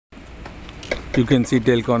You can see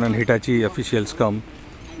TELCON and Hitachi officials come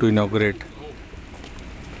to inaugurate.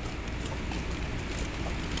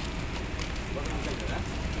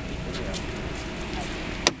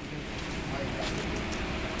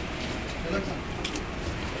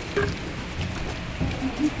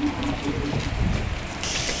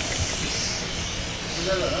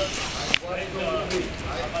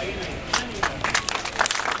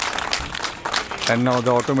 And now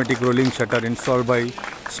the automatic rolling shutter installed by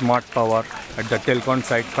Smartpower at the TELCON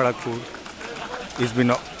site Kharagpur is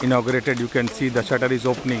been inaugurated. You can see the shutter is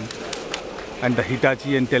opening and the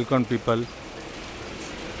Hitachi and TELCON people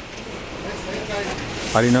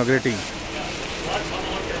are inaugurating.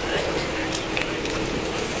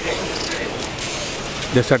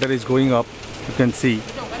 The shutter is going up, you can see.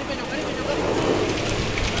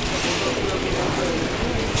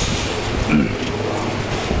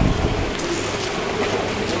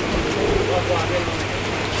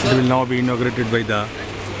 It will now be inaugurated by the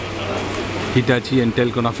Hitachi and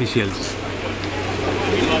TELCON officials.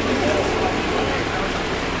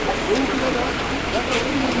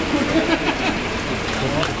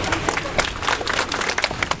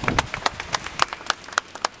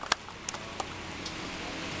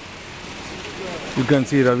 You can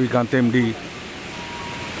see Ravi Kant MD.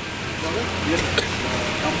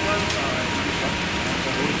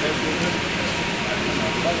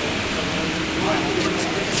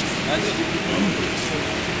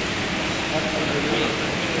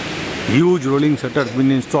 Huge rolling shutter has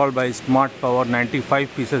been installed by Smartpower.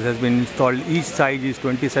 95 pieces has been installed. Each size is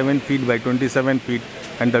 27 feet by 27 feet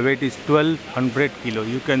and the weight is 1200 kilo.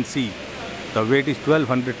 You can see the weight is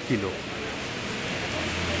 1200 kilo.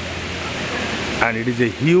 And it is a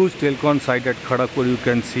huge TELCON site at Kharagpur, you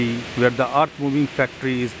can see, where the earth moving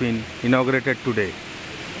factory is been inaugurated today.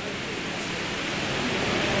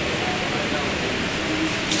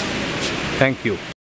 Thank you.